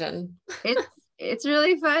imagine. It's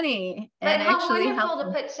really funny. But and how actually wonderful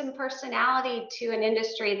to put some personality to an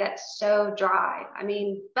industry that's so dry. I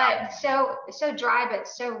mean, but so dry, but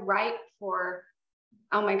so ripe for,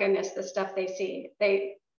 oh my goodness, the stuff they see.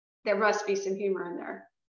 There must be some humor in there.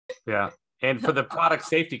 Yeah. And for the Product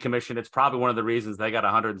Safety Commission, it's probably one of the reasons they got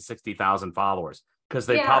 160,000 followers, because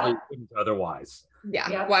they probably wouldn't otherwise.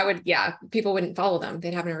 Yeah. Why would, people wouldn't follow them.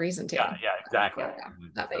 They'd have no reason to. Yeah, exactly. Yeah,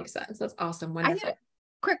 that makes sense. That's awesome. Wonderful. I have a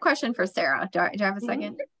quick question for Sarah. Do I have a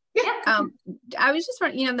second? Yeah. I was just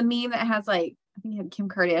wondering, the meme that has like, I think it had Kim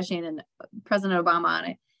Kardashian and President Obama on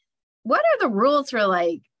it. What are the rules for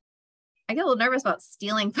like, I get a little nervous about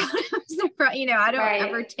stealing photos. I don't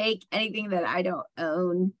ever take anything that I don't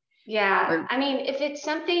own. Yeah, I mean, if it's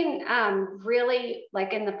something really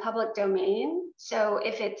like in the public domain, so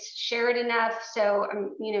if it's shared enough, so,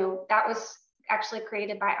 that was actually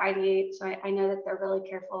created by Ideate. So I know that they're really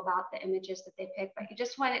careful about the images that they pick, but you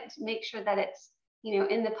just want it to make sure that it's,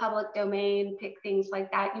 in the public domain, pick things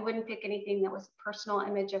like that. You wouldn't pick anything that was a personal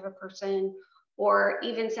image of a person, or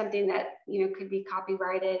even something that, could be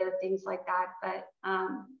copyrighted or things like that. But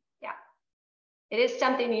it is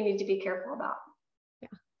something you need to be careful about.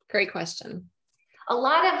 Great question. A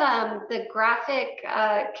lot of the graphic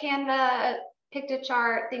Canva,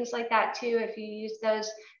 Pictochart, things like that too, if you use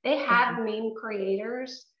those, they have meme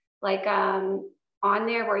creators like on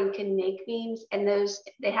there where you can make memes, and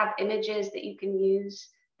they have images that you can use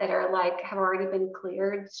that are like have already been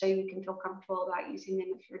cleared, so you can feel comfortable about using them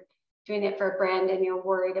if you're doing it for a brand and you're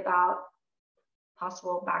worried about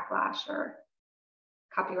possible backlash or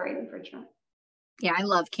copyright infringement. Yeah, I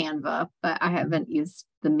love Canva, but I haven't used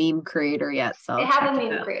the meme creator yet. So they have a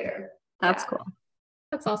meme creator. That's cool.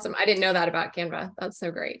 That's awesome. I didn't know that about Canva. That's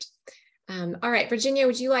so great. All right, Virginia,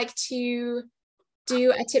 would you like to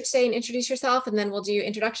do a tip today and introduce yourself? And then we'll do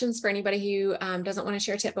introductions for anybody who doesn't want to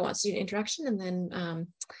share a tip but wants to do an introduction. And then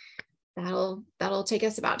that'll take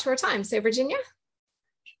us about to our time. So Virginia?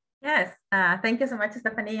 Yes, thank you so much,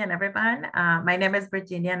 Stephanie and everyone. My name is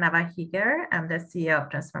Virginia Navahiger. I'm the CEO of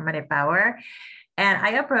Transformative Power. And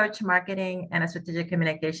I approach marketing and strategic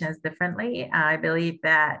communications differently. I believe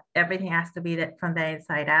that everything has to be from the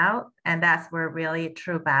inside out. And that's where really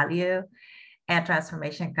true value and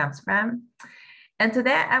transformation comes from. And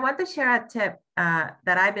today I want to share a tip that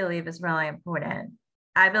I believe is really important.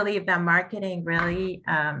 I believe that marketing really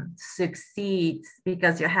succeeds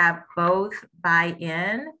because you have both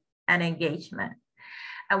buy-in and engagement.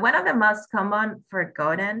 And one of the most common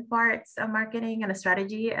forgotten parts of marketing and a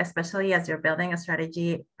strategy, especially as you're building a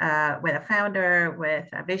strategy with a founder, with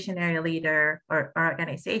a visionary leader or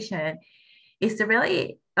organization, is to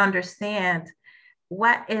really understand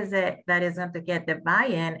what is it that is going to get the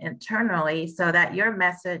buy-in internally so that your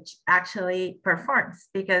message actually performs.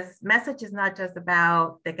 Because message is not just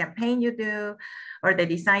about the campaign you do or the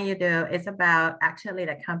design you do, it's about actually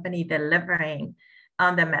the company delivering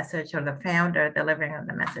on the message or the founder delivering on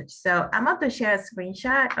the message. So I'm going to share a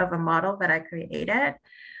screenshot of a model that I created.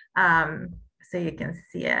 So you can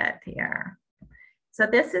see it here. So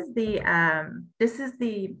this is the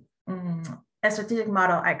a strategic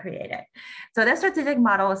model I created. So that strategic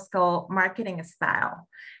model is called marketing style.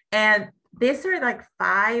 And these are like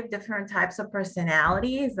 5 different types of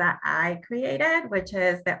personalities that I created, which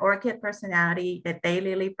is the orchid personality, the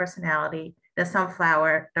daylily personality, the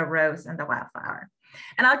sunflower, the rose, and the wildflower.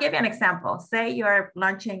 And I'll give you an example. Say you're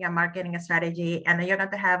launching a marketing strategy, and then you're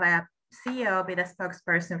going to have a CEO be the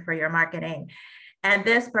spokesperson for your marketing. And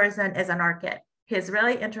this person is an orchid. He's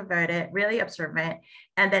really introverted, really observant.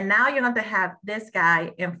 And then now you're going to have this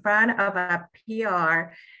guy in front of a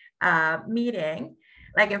PR meeting,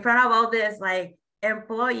 like in front of all this like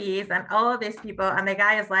employees and all of these people. And the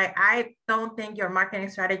guy is like, I don't think your marketing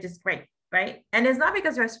strategy is great. Right? And it's not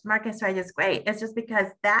because your marketing strategy is great. It's just because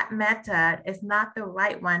that method is not the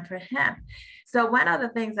right one for him. So one of the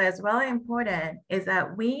things that is really important is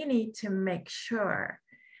that we need to make sure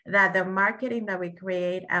that the marketing that we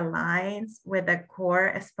create aligns with the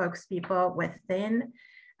core spokespeople within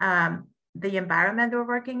the environment we're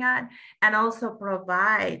working on, and also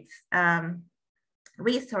provides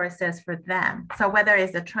resources for them. So whether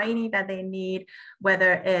it's the training that they need,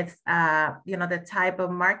 whether it's the type of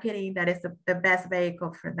marketing that is the best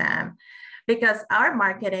vehicle for them. Because our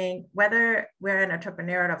marketing, whether we're an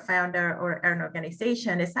entrepreneur, a founder, or an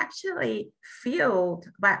organization, is actually fueled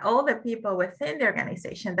by all the people within the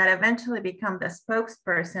organization that eventually become the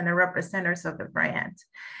spokesperson or representatives of the brand.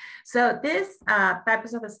 So this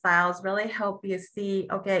types of styles really help you see,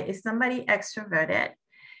 okay, is somebody extroverted?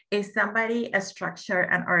 Is somebody structured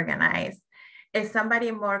and organized? Is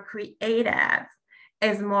somebody more creative?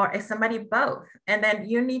 Is somebody both? And then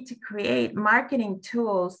you need to create marketing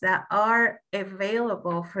tools that are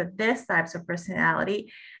available for this types of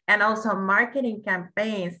personality, and also marketing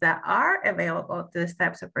campaigns that are available to this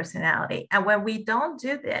types of personality. And when we don't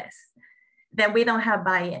do this, then we don't have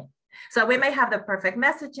buy-in. So we may have the perfect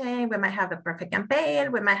messaging, we might have the perfect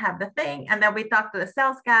campaign, we might have the thing, and then we talk to the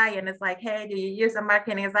sales guy and it's like, hey, do you use a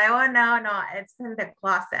marketing? It's like, oh, no, it's in the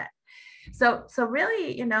closet. So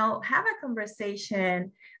really, have a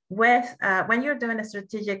conversation with, when you're doing a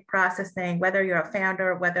strategic processing, whether you're a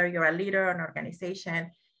founder, whether you're a leader in an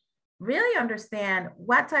organization, really understand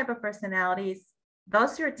what type of personalities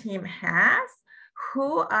does your team has,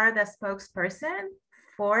 who are the spokesperson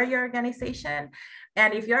for your organization.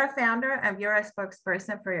 And if you're a founder and you're a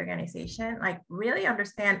spokesperson for your organization, like really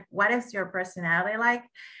understand what is your personality like,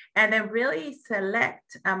 and then really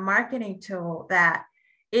select a marketing tool that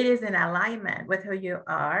it is in alignment with who you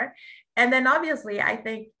are. And then obviously, I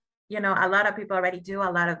think, a lot of people already do a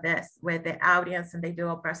lot of this with the audience, and they do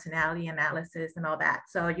a personality analysis and all that.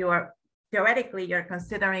 So theoretically, you're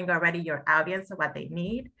considering already your audience and what they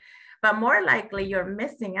need, but more likely you're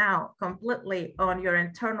missing out completely on your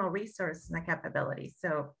internal resources and capabilities.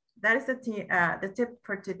 So that is the tip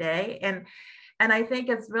for today. And I think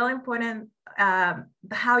it's really important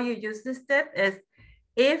how you use this tip is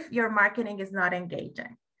if your marketing is not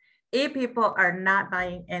engaging, if people are not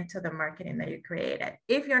buying into the marketing that you created,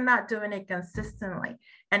 if you're not doing it consistently,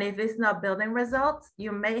 and if it's not building results,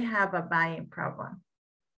 you may have a buying problem.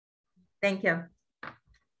 Thank you.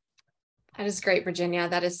 That is great, Virginia.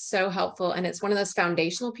 That is so helpful. And it's one of those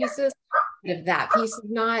foundational pieces. If that piece is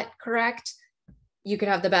not correct, you could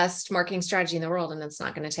have the best marketing strategy in the world and it's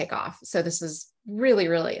not going to take off. So this is really,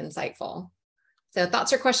 really insightful. So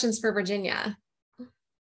thoughts or questions for Virginia?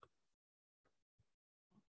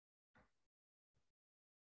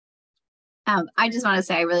 I just want to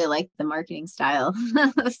say I really like the marketing style.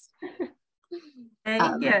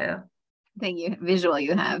 Thank you. Thank you. Visual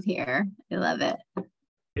you have here. I love it.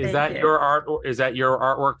 Is that your art? Is that your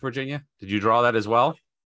artwork, Virginia? Did you draw that as well?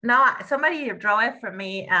 No, somebody draw it for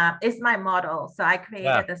me. It's my model. So I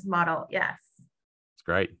created this model. Yes. It's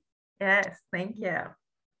great. Yes. Thank you.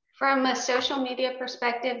 From a social media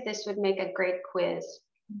perspective, this would make a great quiz.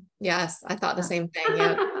 Yes, I thought the same thing.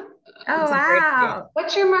 Yeah. Oh, wow.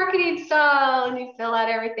 What's your marketing style? And you fill out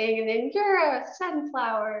everything, and then you're a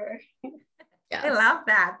sunflower. Yes. I love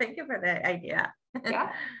that. Thank you for the idea.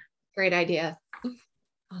 Yeah. Great idea.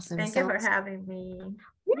 Awesome. Thank you for having me.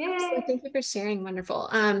 So thank you for sharing. Wonderful.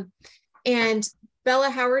 And Bella,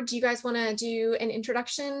 Howard, do you guys want to do an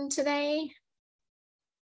introduction today?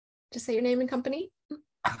 Just say your name and company.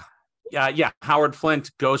 Yeah. Howard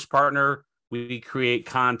Flint, Ghost Partner. We create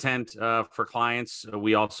content for clients.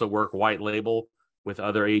 We also work white label with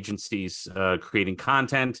other agencies creating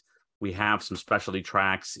content. We have some specialty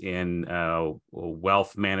tracks in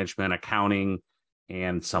wealth management, accounting,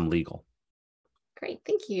 and some legal. Great.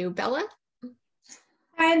 Thank you. Bella?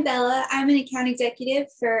 Hi, I'm Bella. I'm an account executive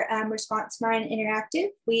for ResponseMind Interactive.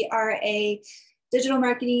 We are a digital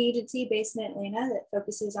marketing agency based in Atlanta that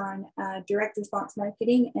focuses on direct response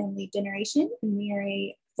marketing and lead generation. And we are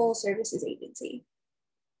a full services agency.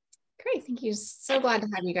 Great. Thank you. So glad to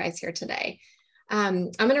have you guys here today.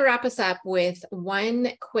 I'm going to wrap us up with one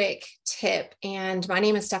quick tip. And my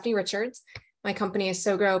name is Stephanie Richards. My company is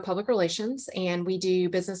SoGrow Public Relations, and we do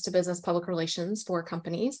business-to-business public relations for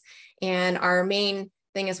companies. And our main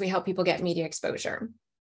thing is we help people get media exposure.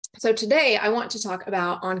 So today I want to talk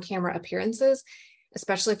about on-camera appearances,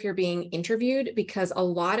 especially if you're being interviewed, because a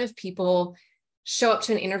lot of people show up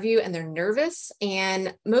to an interview and they're nervous.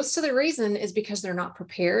 And most of the reason is because they're not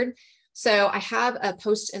prepared. So I have a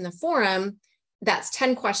post in the forum that's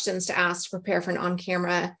 10 questions to ask to prepare for an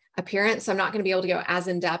on-camera appearance. So I'm not going to be able to go as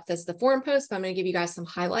in depth as the forum post, but I'm going to give you guys some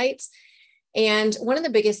highlights. And one of the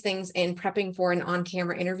biggest things in prepping for an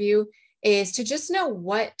on-camera interview is to just know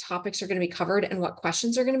what topics are going to be covered and what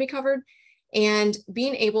questions are going to be covered, and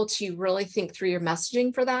being able to really think through your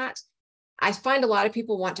messaging for that. I find a lot of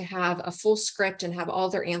people want to have a full script and have all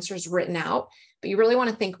their answers written out, but you really want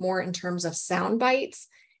to think more in terms of sound bites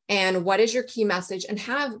and what is your key message, and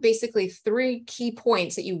have basically 3 key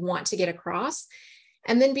points that you want to get across,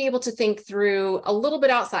 and then be able to think through a little bit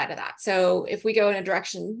outside of that. So if we go in a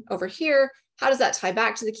direction over here, how does that tie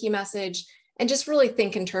back to the key message? And just really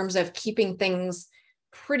think in terms of keeping things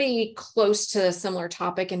pretty close to a similar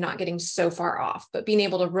topic and not getting so far off, but being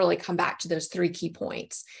able to really come back to those 3 key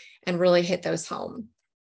points and really hit those home.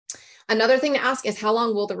 Another thing to ask is, how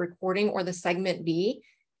long will the recording or the segment be?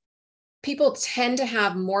 People tend to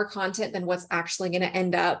have more content than what's actually going to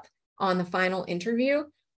end up on the final interview,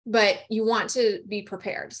 but you want to be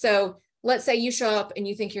prepared. So let's say you show up and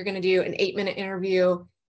you think you're going to do an 8-minute interview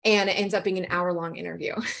and it ends up being an hour-long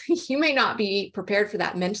interview. You may not be prepared for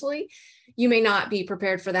that mentally. You may not be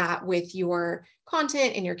prepared for that with your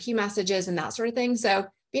content and your key messages and that sort of thing. So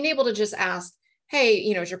being able to just ask, hey,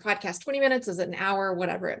 is your podcast 20 minutes? Is it an hour?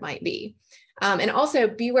 Whatever it might be. And also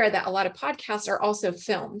be aware that a lot of podcasts are also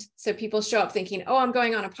filmed. So people show up thinking, oh, I'm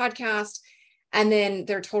going on a podcast, and then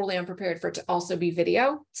they're totally unprepared for it to also be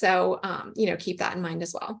video. So, keep that in mind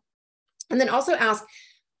as well. And then also ask,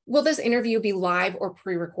 will this interview be live or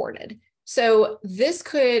pre-recorded? So this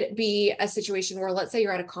could be a situation where, let's say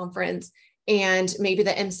you're at a conference and maybe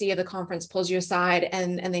the MC of the conference pulls you aside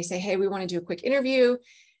and they say, hey, we want to do a quick interview.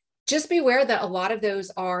 Just be aware that a lot of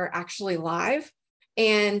those are actually live.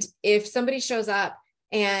 And if somebody shows up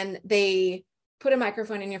and they put a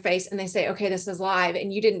microphone in your face and they say, okay, this is live,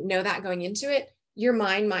 and you didn't know that going into it, your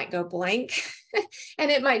mind might go blank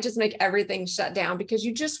and it might just make everything shut down because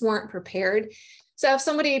you just weren't prepared. So if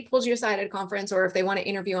somebody pulls you aside at a conference, or if they want to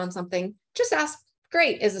interview on something, just ask,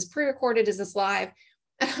 great, is this pre-recorded? Is this live?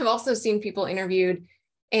 And I've also seen people interviewed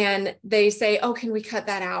and they say, oh, can we cut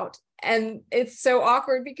that out? And it's so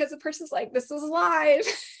awkward because the person's like, this is live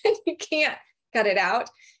and you can't cut it out.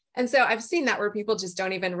 And so I've seen that where people just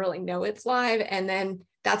don't even really know it's live. And then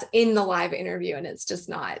that's in the live interview, and it's just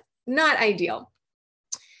not ideal.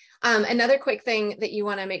 Another quick thing that you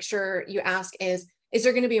want to make sure you ask is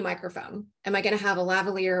there going to be a microphone? Am I going to have a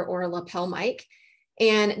lavalier or a lapel mic?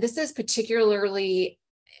 And this is particularly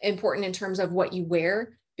important in terms of what you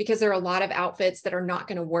wear, because there are a lot of outfits that are not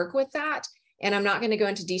going to work with that. And I'm not going to go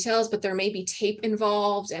into details, but there may be tape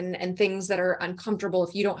involved and things that are uncomfortable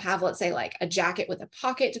if you don't have, let's say, like a jacket with a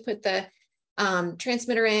pocket to put the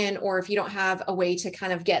transmitter in, or if you don't have a way to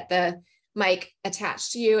kind of get the mic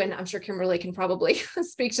attached to you. And I'm sure Kimberly can probably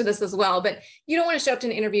speak to this as well, but you don't want to show up to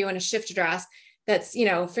an interview in a shift dress that's,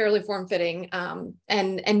 fairly form-fitting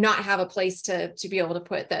and not have a place to be able to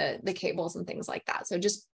put the cables and things like that. So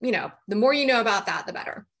just, the more you know about that, the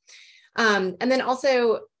better. And then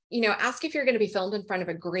also, ask if you're going to be filmed in front of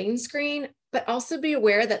a green screen, but also be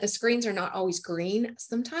aware that the screens are not always green.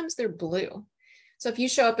 Sometimes they're blue. So if you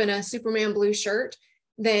show up in a Superman blue shirt,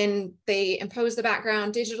 then they impose the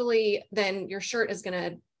background digitally, then your shirt is going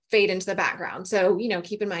to fade into the background. So,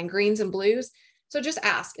 keep in mind greens and blues. So just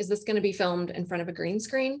ask, is this going to be filmed in front of a green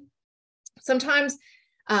screen? Sometimes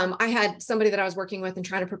I had somebody that I was working with and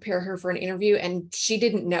trying to prepare her for an interview, and she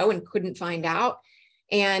didn't know and couldn't find out.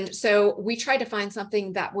 And so we tried to find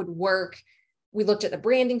something that would work. We looked at the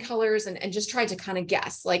branding colors and just tried to kind of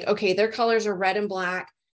guess, like, okay, their colors are red and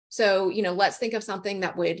black. So, let's think of something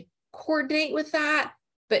that would coordinate with that,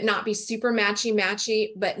 but not be super matchy,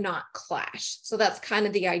 but not clash. So that's kind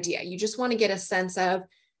of the idea. You just want to get a sense of,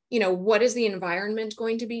 what is the environment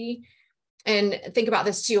going to be? And think about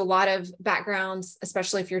this too. A lot of backgrounds,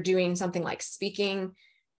 especially if you're doing something like speaking,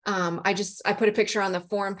 I put a picture on the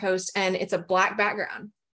forum post and it's a black background.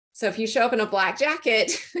 So if you show up in a black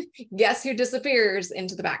jacket, guess who disappears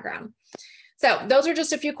into the background? So those are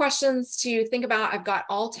just a few questions to think about. I've got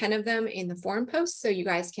all 10 of them in the forum post, so you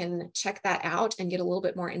guys can check that out and get a little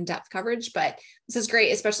bit more in-depth coverage. But this is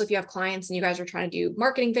great, especially if you have clients and you guys are trying to do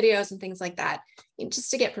marketing videos and things like that,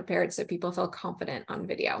 just to get prepared so people feel confident on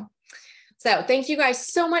video. So thank you guys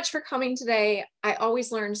so much for coming today. I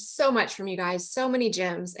always learn so much from you guys, so many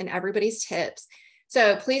gems and everybody's tips.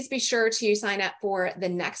 So please be sure to sign up for the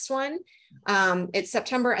next one. It's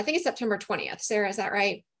September 20th. Sarah, is that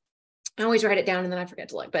right? I always write it down and then I forget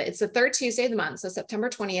to look, but it's the third Tuesday of the month. So September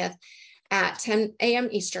 20th at 10 a.m.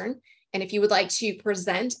 Eastern. And if you would like to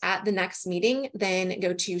present at the next meeting, then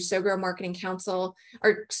go to SoGrow Marketing Council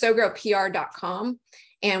or SoGrowPR.com.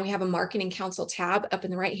 And we have a Marketing Council tab up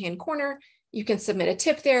in the right-hand corner. You can submit a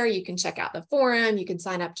tip there. You can check out the forum. You can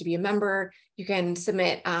sign up to be a member. You can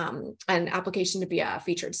submit an application to be a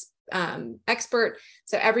featured expert.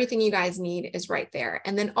 So everything you guys need is right there.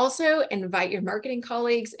 And then also invite your marketing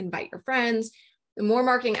colleagues, invite your friends. The more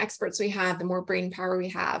marketing experts we have, the more brain power we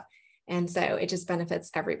have. And so it just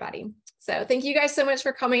benefits everybody. So thank you guys so much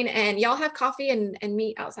for coming, and y'all have coffee and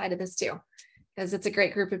meet outside of this too, because it's a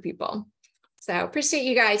great group of people. So appreciate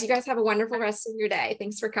you guys. You guys have a wonderful rest of your day.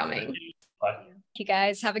 Thanks for coming. Bye. Thank you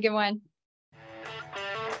guys. Have a good one.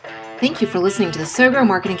 Thank you for listening to the SoGrow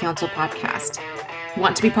Marketing Council podcast.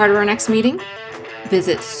 Want to be part of our next meeting?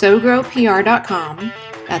 Visit SoGrowPR.com.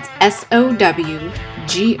 That's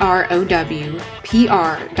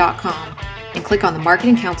SoGrowPR.com and click on the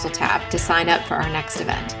Marketing Council tab to sign up for our next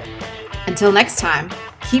event. Until next time,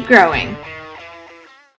 keep growing.